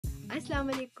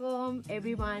Assalamu alaikum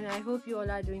everyone. I hope you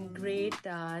all are doing great.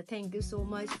 Thank you so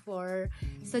much for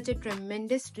such a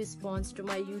tremendous response to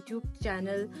my YouTube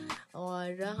channel.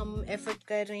 और हम effort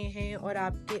कर रहे हैं और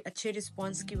आपके अच्छे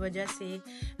रिस्पांस की वजह से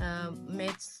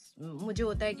मुझे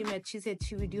होता है कि मैं अच्छी से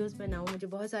अच्छी वीडियोस बनाऊं। मुझे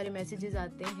बहुत सारे मैसेजेस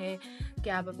आते हैं कि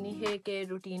आप अपनी हेयर केयर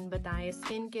रूटीन बताएं,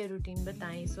 स्किन केयर रूटीन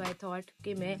बताएं। सो आई थॉट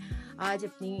कि मैं आज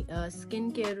अपनी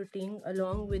skin care routine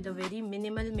along with a very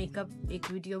minimal makeup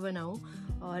एक वीडियो बनाऊं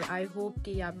और आई होप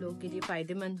कि आप लोगों के लिए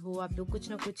फ़ायदेमंद हो, आप लोग कुछ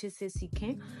ना कुछ इससे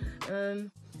सीखें।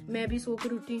 मैं अभी सो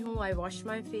कर उठी हूँ। आई वॉश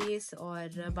माई फेस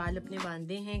और बाल अपने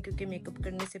बांधे हैं क्योंकि मेकअप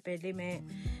करने से पहले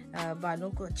मैं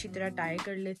बालों को अच्छी तरह टाई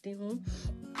कर लेती हूँ।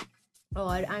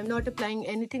 और I am not applying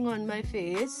anything on my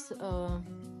face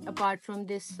apart from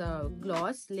this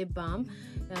gloss lip balm,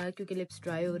 क्योंकि लिप्स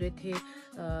ड्राई हो रहे थे।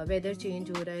 वेदर चेंज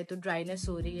हो रहा है तो ड्राइनेस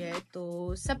हो रही है।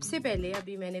 तो सबसे पहले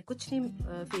अभी मैंने कुछ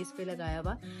नहीं फेस पे लगाया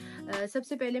हुआ।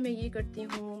 सबसे पहले मैं ये करती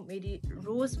हूँ, मेरी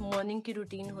रोज़ मॉर्निंग की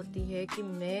रूटीन होती है कि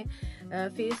मैं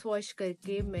फेस वॉश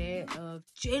करके मैं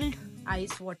चिल्ड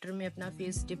आइस वाटर में अपना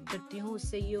फेस डिप करती हूँ।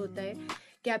 उससे ये होता है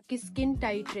कि आपकी स्किन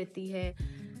टाइट रहती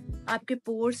है, आपके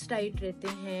पोर्स टाइट रहते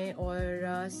हैं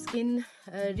और स्किन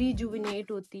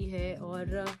रिजुविनेट होती है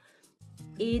और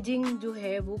एजिंग जो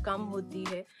है वो कम होती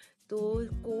है। तो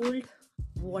cold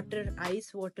water,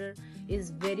 ice water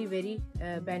is very very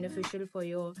beneficial for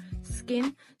your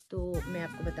skin. तो मैं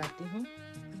आपको बताती हूँ,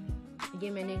 ये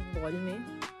मैंने एक बॉल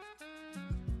में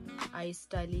आइस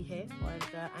डाली है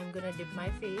और I am gonna dip my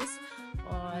face.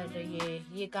 और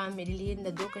ये काम मेरे लिए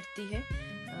नदो करती है।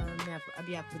 मैं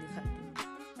अभी आपको दिखाती हूँ।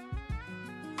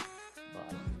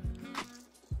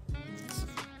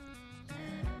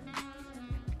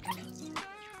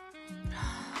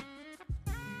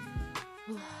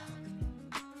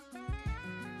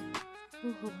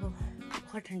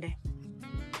 बहुत ठंडा है,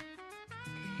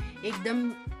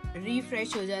 एकदम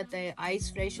रिफ्रेश हो जाता है,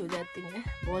 आइस फ्रेश हो जाती है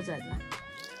बहुत ज़्यादा।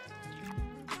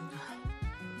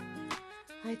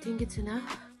 I think it's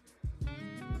enough.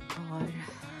 और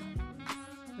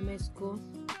मैं इसको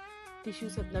टिश्यू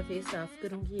से अपना फेस साफ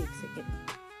करूंगी। एक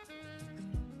सेकेंड।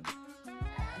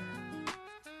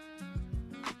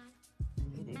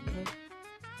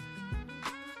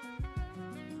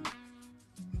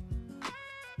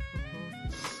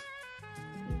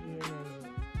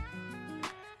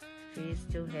 फेस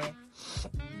जो है,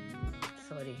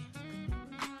 सॉरी,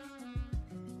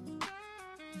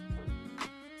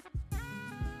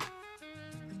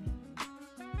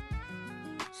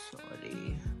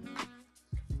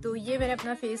 तो ये मैंने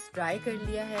अपना फेस ड्राई कर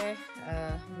लिया है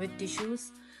विद टिश्यूज।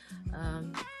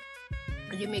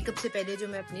 ये मेकअप से पहले जो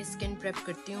मैं अपनी स्किन प्रेप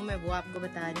करती हूँ मैं वो आपको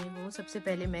बता रही हूँ। सबसे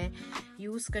पहले मैं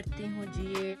यूज़ करती हूँ जी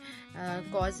ये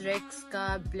कॉजरेक्स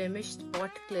का ब्लेमिश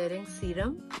स्पॉट क्लियरिंग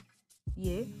सीरम।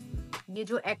 ये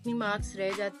जो एक्ने मार्क्स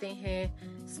रह जाते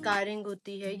हैं, स्कारिंग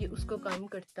होती है, ये उसको कम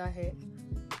करता है।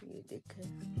 ये देखें,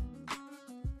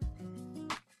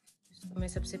 इसको मैं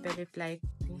सबसे पहले अप्लाई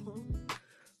करती हूँ।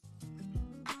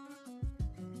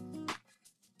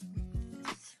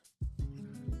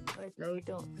 I apply it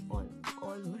on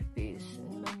all my face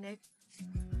and my neck.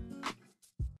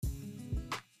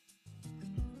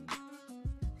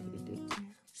 ये देखिए,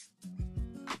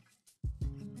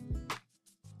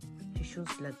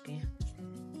 टिश्यूज लग गए हैं।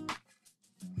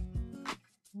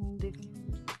 देखिए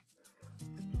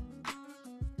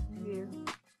ये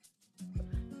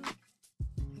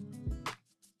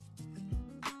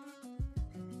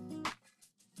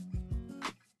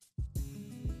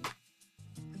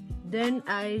then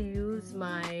I use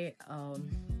my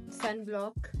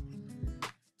sunblock.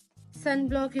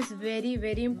 Sunblock is very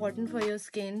very important for your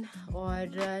skin।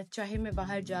 और चाहे मैं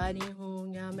बाहर जा रही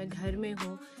हूँ या मैं घर में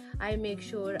हूँ, I make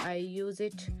sure I use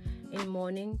it in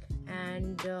morning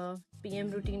and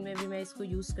PM routine में भी मैं इसको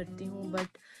यूज़ करती हूँ।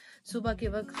 बट सुबह के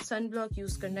वक्त सन ब्लॉक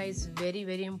यूज़ करना इज़ वेरी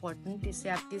वेरी इंपॉर्टेंट। इससे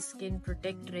आपकी स्किन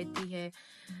प्रोटेक्ट रहती है,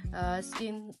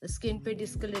 स्किन पे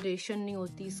डिस्कलरेशन नहीं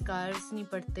होती, स्कार्स नहीं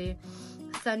पड़ते।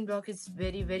 Sun block is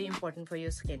very very important for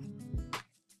your skin.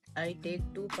 I take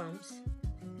 2 pumps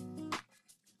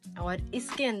और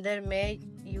इसके अंदर मैं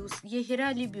ये हीरा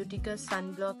अली ब्यूटी का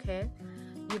सन ब्लॉक है।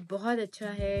 ये बहुत अच्छा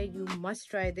है, यू मस्ट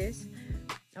ट्राई दिस।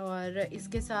 और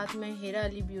इसके साथ मैं हीरा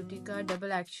अली ब्यूटी का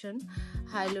double action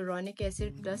hyaluronic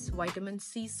acid plus vitamin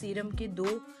C serum के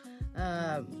 2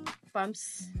 पंप्स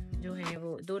जो हैं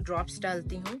वो 2 ड्रॉप्स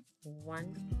डालती हूँ।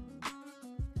 1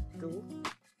 2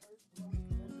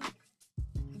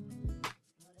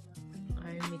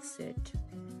 I mix it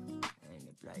and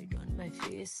apply it on my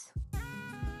face।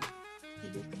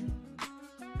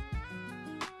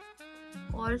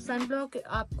 और सनब्लॉक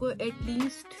आपको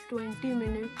एटलीस्ट 20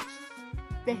 मिनट्स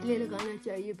पहले लगाना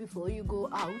चाहिए before you go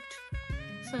out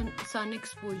sun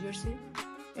exposure से।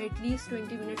 एटलीस्ट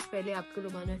 20 मिनट्स पहले आपको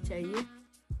लगाना चाहिए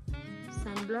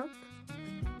सन ब्लॉक।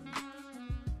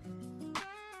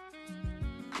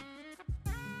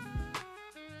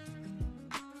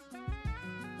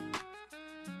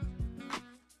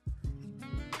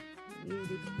 ये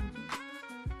देखिए,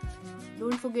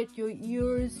 don't forget your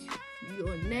ears,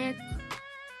 your neck,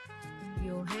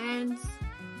 your hands.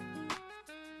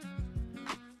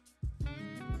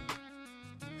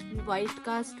 White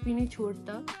cast भी नहीं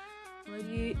छोड़ता और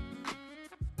ये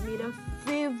मेरा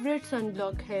फेवरेट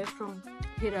सनब्लॉक है फ्रॉम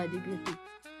हिराली ब्यूटी।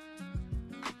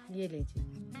 ये लीजिए,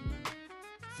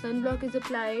 sunblock is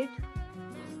applied.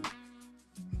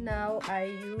 Now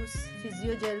I use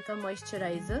फिजियोजेल का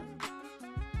मॉइस्चराइजर।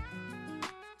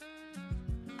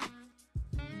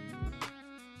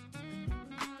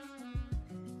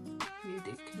 ये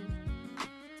देखिए,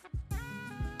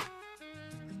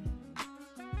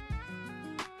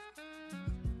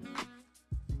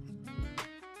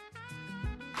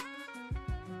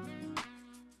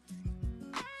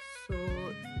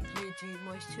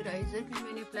 मॉइस्चराइजर भी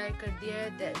मैंने अप्लाई कर दिया है।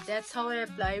 That's how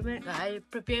I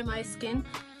prepare my skin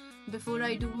before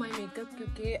I do my makeup,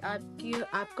 क्योंकि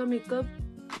आपका मेकअप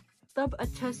तब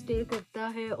अच्छा स्टे करता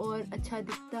है और अच्छा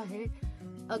दिखता है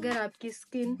अगर आपकी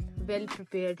स्किन वेल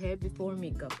प्रिपेयर्ड है before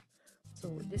makeup. So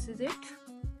this is it.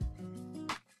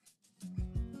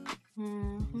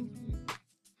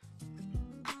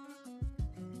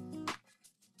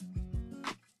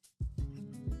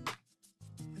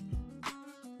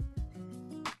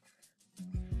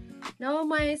 Now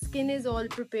my skin is all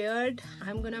prepared.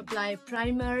 I'm gonna apply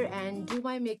primer and do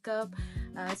my makeup.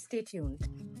 Stay tuned.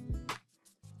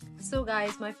 So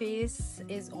guys, my face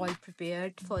is all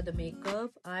prepared for the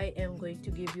makeup. I am going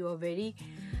to give you a very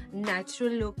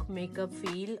natural look makeup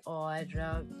feel. और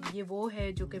ये वो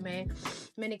है जो कि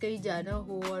मैंने कहीं जाना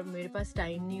हो और मेरे पास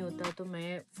टाइम नहीं होता तो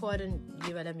मैं फ़ौरन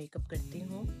ये वाला मेकअप करती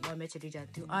हूँ और मैं चली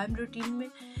जाती हूँ। आई एम रूटीन में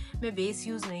मैं बेस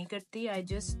यूज़ नहीं करती। I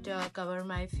just cover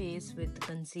my face with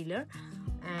concealer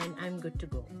and I am good to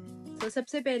go. तो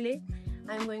सबसे पहले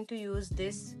I am going to use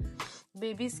this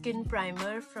baby skin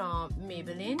primer from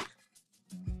Maybelline.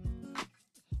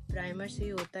 Primer से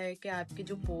ये होता है कि आपके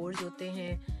जो पोर्स होते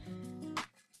हैं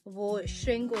वो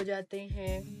श्रिंक हो जाते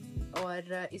हैं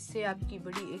और इससे आपकी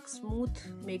बड़ी एक स्मूथ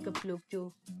मेकअप लुक जो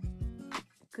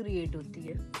क्रिएट होती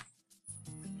है।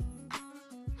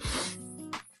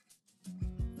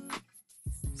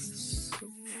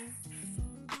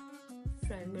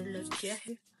 प्राइमर लग गया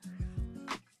है।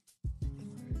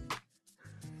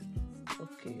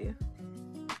 Okay,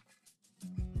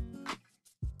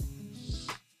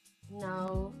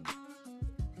 now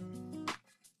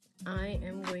I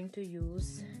am going to use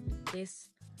this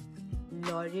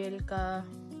L'Oreal का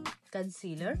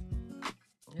concealer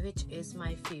which is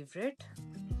my favorite.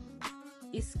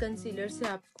 इस कंसीलर से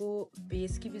आपको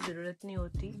बेस की भी ज़रूरत नहीं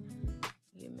होती।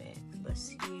 ये मैं बस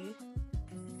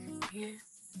ये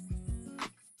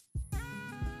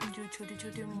जो छोटे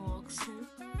छोटे मार्क्स हैं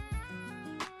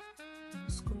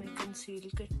उसको मैं कंसील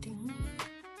करती हूँ।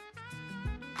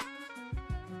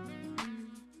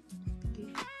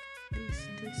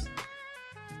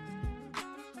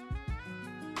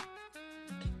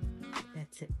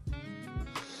 That's it.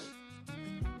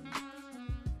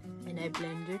 And I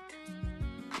blend it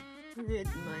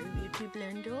with my beauty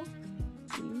blender.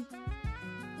 See?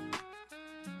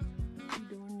 You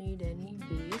don't need any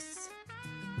base.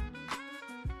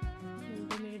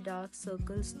 मेरे डार्क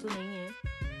सर्कल्स तो नहीं है,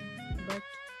 but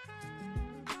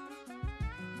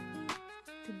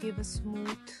to give a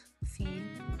smooth feel,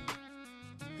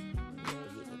 मैं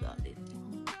ये लगा देती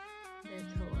हूँ।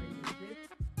 That's how I use it.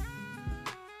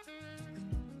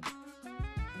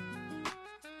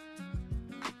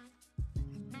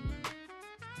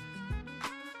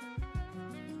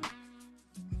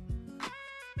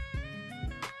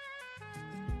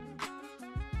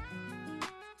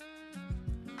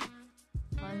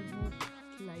 I hope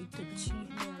light अच्छी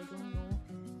है, I don't know.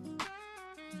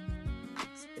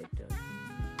 It's better.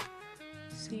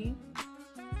 See?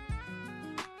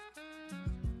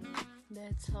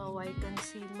 That's how I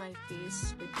conceal my face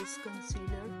with this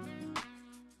concealer.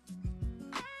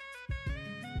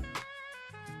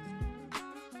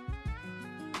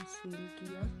 Conceal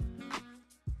किया.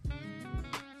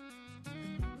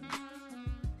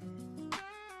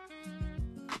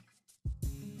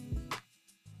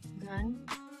 Done.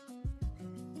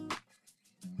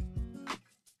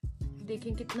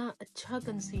 देखें कितना अच्छा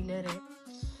कंसीलर है।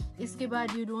 इसके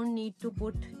बाद you don't need to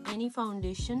put any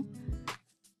foundation.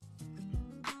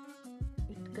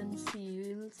 It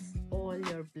conceals all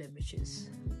your blemishes.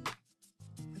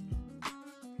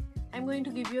 Am going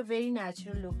to give you a very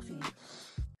natural look feel.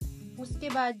 उसके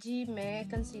बाद जी मैं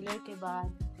कंसीलर के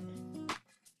बाद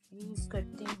यूज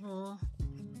करती हूँ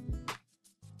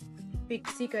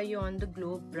पिक्सी का ये on the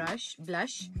glow blush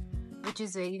which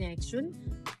is very natural.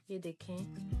 ये देखें,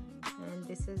 and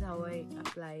this is how I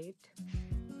apply it,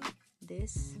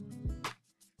 this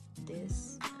and this.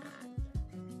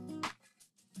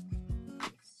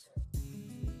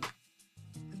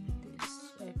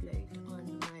 I apply it on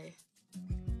my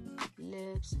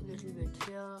lips a little bit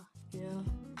here, here,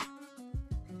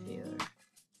 here,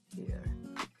 here.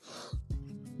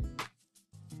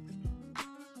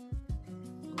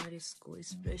 और इसको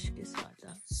इस brush के साथ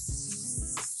आप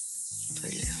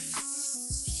कर लें।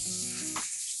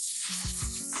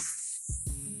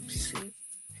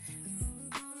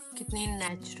 कितनी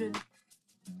नेचुरल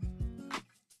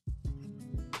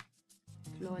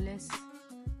फ्लॉलेस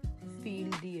फील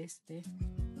दी है इसने।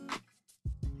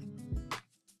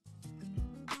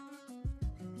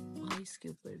 आइस के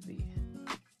ऊपर भी है।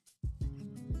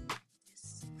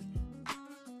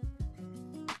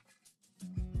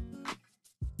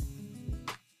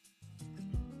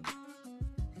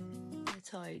 That's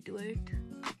how I do it.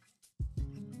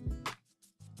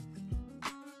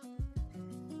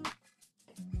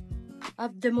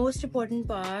 अब the most important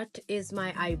part is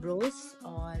my eyebrows,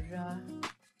 और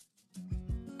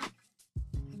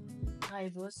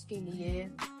आईब्रोज के लिए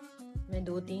मैं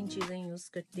 2-3 चीज़ें यूज़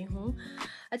करती हूँ।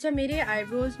 अच्छा, मेरे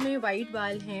आईब्रोज में वाइट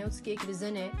बाल हैं, उसके एक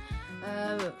रीज़न है।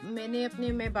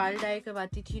 मैं बाल डाई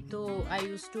करवाती थी तो आई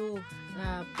use to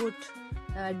put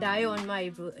die on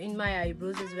in my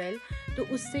eyebrows as well. तो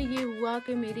उससे ये हुआ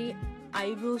कि मेरी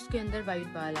आईब्रोज के अंदर वाइट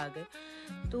बाल आ गए।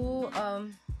 तो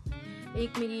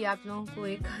एक मेरी आप लोगों को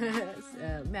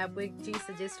मैं आपको एक चीज़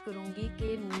सजेस्ट करूँगी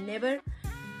कि never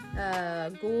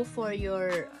go for your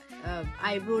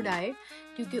eyebrow die,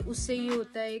 क्योंकि उससे ये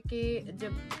होता है कि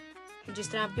जब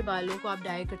जिस तरह आपके बालों को आप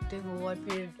डाई करते हो और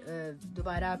फिर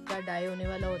दोबारा आपका डाई होने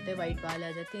वाला होता है, वाइट बाल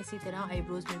आ जाते हैं, इसी तरह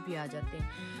आईब्रोज में भी आ जाते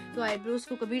हैं। तो आईब्रोज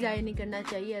को कभी डाई नहीं करना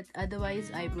चाहिए,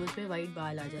 अदरवाइज आईब्रोज में वाइट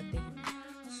बाल आ जाते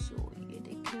हैं। सो ये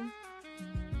देखें,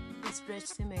 इस ब्रश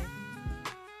से मैं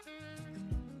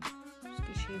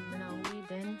शेड बनाऊंगी।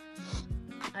 Then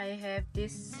I have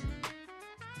this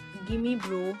gimme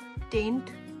bro tint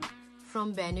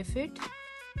from benefit,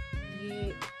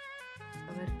 ये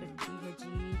कवर करती है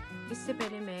जी। इससे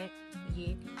पहले मैं ये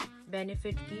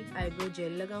बेनिफिट की आईब्रो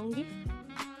जेल लगाऊंगी।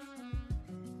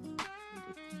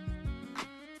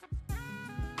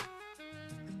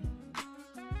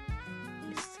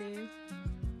 इससे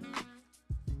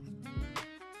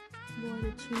बहुत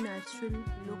अच्छी नेचुरल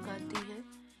लुक आती है।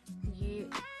 ये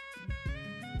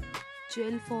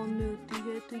जेल फॉर्म में होती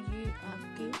है, तो ये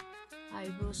आपके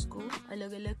आईब्रोज को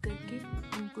अलग अलग करके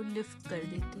उनको लिफ्ट कर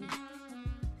देती है।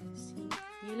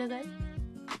 ये लगाए।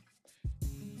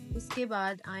 इसके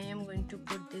बाद I am going to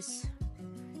put this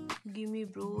gimme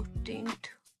bro tint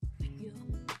here.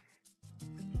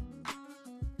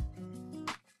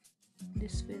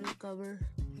 This will cover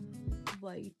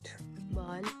white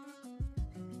बाल।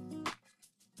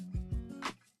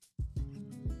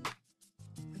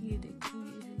 ये देखिए,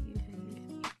 ये है।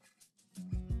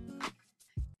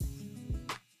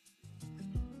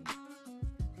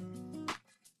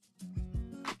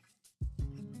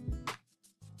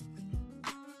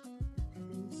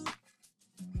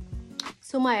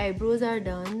 So my eyebrows are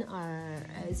done.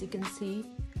 As you can see,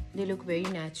 they look very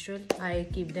natural. I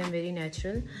keep them very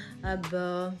natural. अब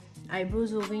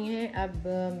eyebrows हो गई हैं। अब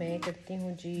मैं करती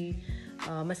हूँ जी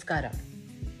मस्कारा।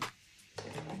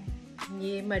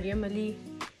 ये मरियम अली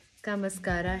का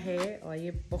मस्कारा है और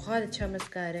ये बहुत अच्छा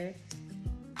मस्कारा है।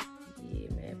 ये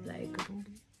मैं अप्लाई करूँगी।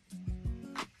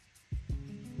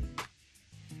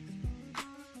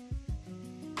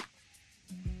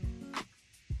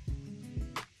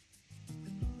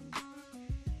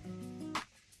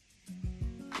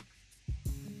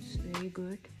 It's very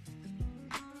good.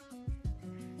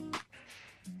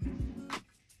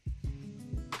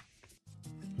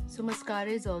 So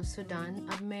mascara is also done.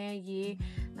 अब मैं ये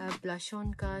ब्लश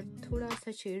ऑन का थोड़ा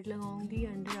सा शेड लगाऊंगी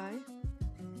अंडर आई।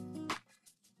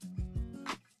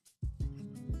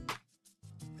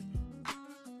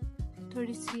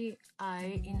 थोड़ी सी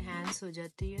आई इनहैंस हो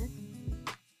जाती है।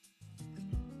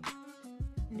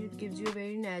 It gives you a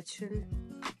very natural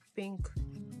pink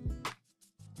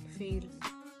feel.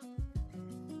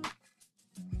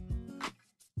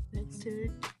 That's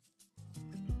it.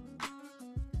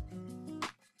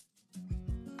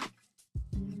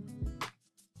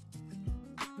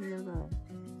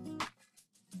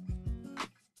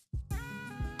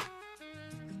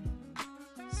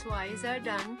 So eyes are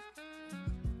done.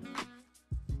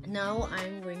 Now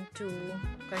I'm going to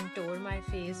contour my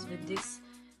face with this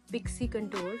pixie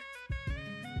contour.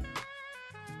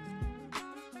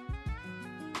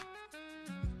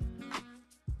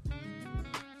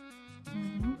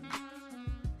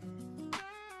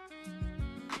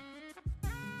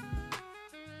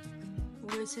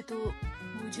 वैसे तो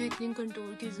मुझे इतनी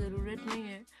कंटोर की ज़रूरत नहीं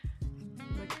है,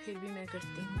 बट फिर भी मैं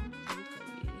करती हूँ।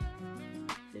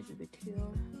 little bit here.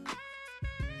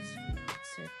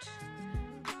 That's it.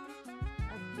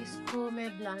 अब इसको मैं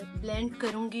ब्लेंड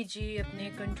करूँगी जी अपने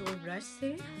कंटोर ब्रश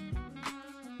से।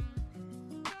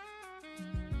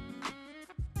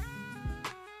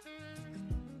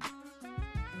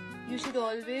 You should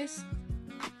always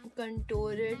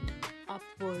contour it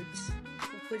upwards.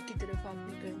 ऊपर की तरफ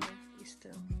आपने करना है इस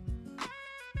तरह।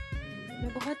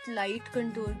 मैं बहुत लाइट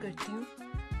कंटोर करती हूँ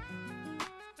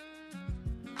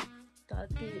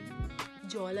ताकि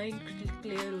जॉ लाइन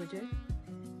क्लियर हो जाए।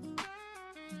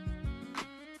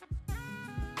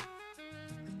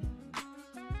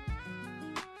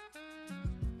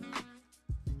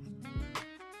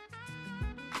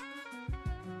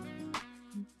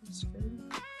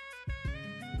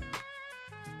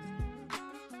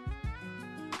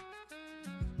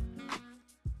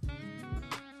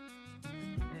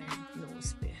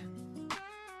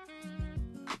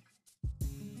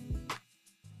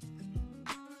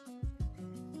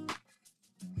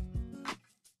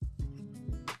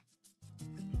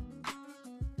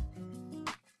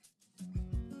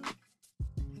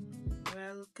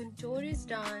 Well, contour is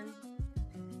done.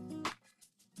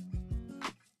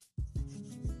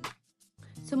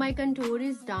 So my contour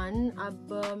is done.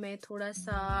 अब मैं थोड़ा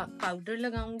सा पाउडर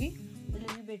लगाऊंगी, a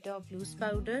little bit of loose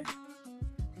powder.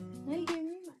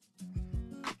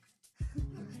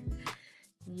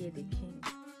 ये देखें,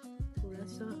 थोड़ा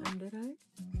सा अंडर आई,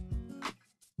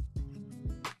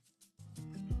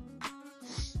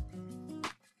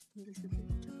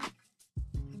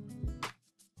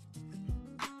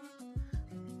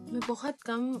 मैं बहुत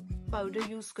कम पाउडर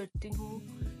यूज़ करती हूँ,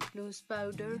 लूज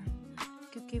पाउडर,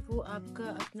 क्योंकि वो आपका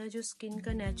अपना जो स्किन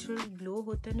का नेचुरल ग्लो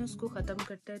होता है ना उसको ख़त्म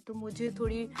करता है। तो मुझे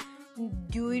थोड़ी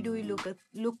ड्यूई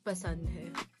लुक पसंद है।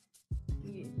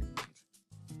 ये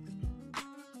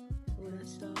थोड़ा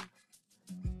सा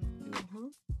यहाँ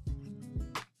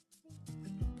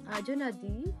आ जाओ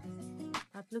नादी,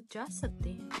 आप लोग जा सकते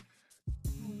हैं।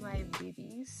 माय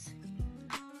बेबीज,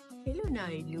 हेलो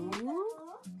नाइलू,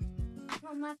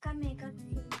 मम्मा का मेकअप।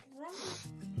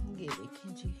 ये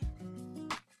देखें जी।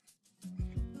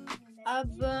 अब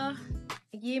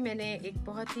ये मैंने एक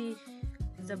बहुत ही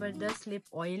ज़बरदस्त लिप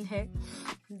ऑयल है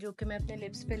जो कि मैं अपने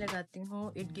लिप्स पे लगाती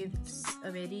हूँ। It gives a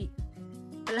very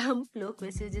plump look.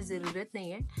 वैसे मुझे ज़रूरत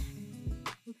नहीं है,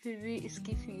 फिर भी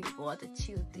इसकी फील बहुत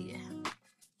अच्छी होती है।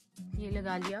 ये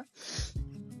लगा लिया।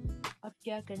 अब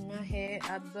क्या करना है,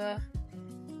 अब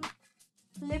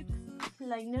लिप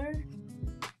लाइनर,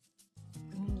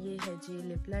 ये है जी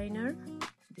lip liner.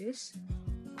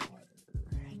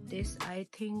 This I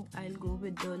think I'll go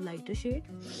with the lighter shade.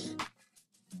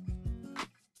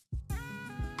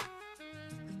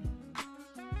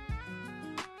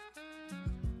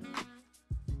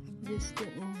 Just to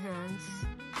enhance.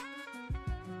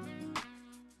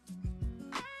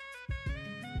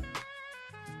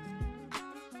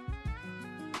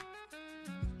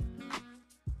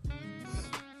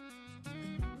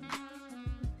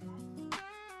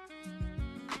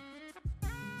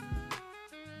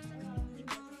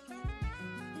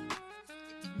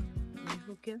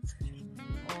 Okay.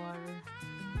 और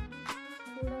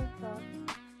थोड़ा सा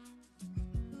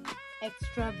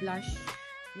extra blush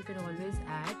you can always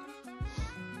add.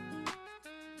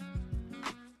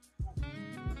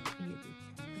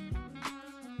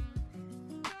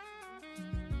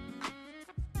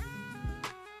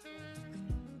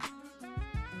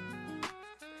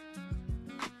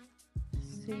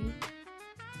 See?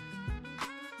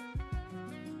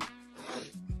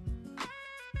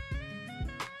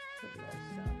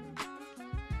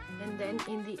 And then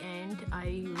in the end I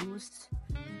used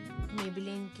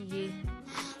Maybelline की ये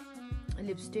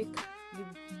lipstick. ये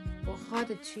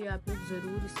बहुत अच्छी है, आप लोग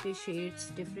ज़रूर इसके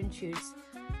शेड्स, डिफरेंट शेड्स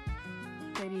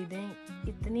खरीदें।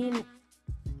 इतनी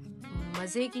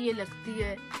मज़े की ये लगती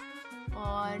है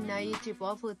और ना ये चिप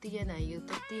ऑफ होती है ना ये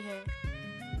उतरती है।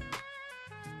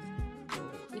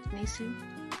 तो इतनी सी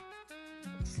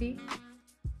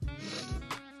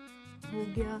हो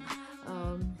गया।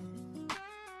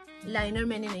 लाइनर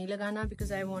मैंने नहीं लगाना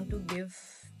because I want to give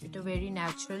it a very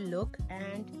natural look,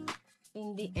 and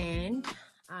in the end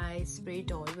I spray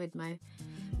it all with my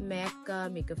MAC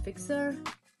makeup fixer.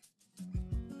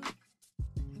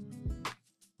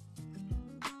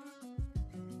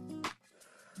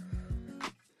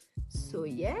 So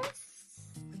yes,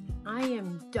 I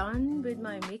am done with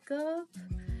my makeup.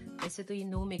 वैसे तो ये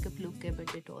no makeup look है,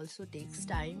 but it also takes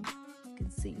time. You can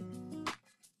see.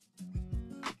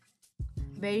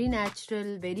 Very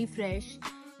natural, very fresh,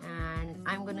 and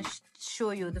I'm gonna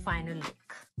show you the final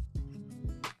look.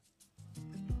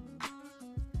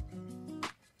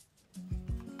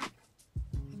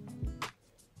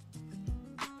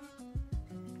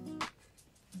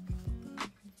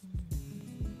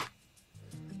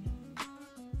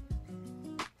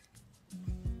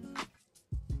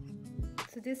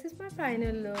 So this is my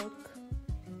final look.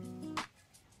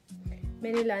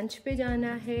 मैंने lunch पे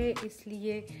जाना है,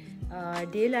 इसलिए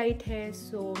day light है,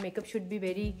 सो makeup should be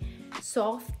very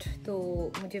soft. तो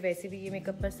मुझे वैसे भी ये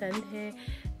मेकअप पसंद है.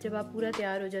 जब आप पूरा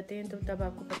तैयार हो जाते हैं तो तब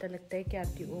आपको पता लगता है कि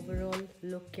आपकी ओवरऑल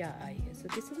लुक क्या आई है. So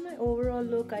this is my overall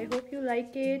look. I hope you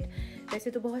like it.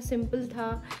 वैसे तो बहुत सिंपल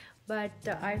था, बट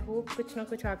आई होप कुछ ना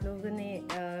कुछ आप लोगों ने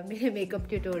मेरे मेकअप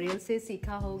ट्यूटोरियल से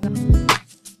सीखा होगा.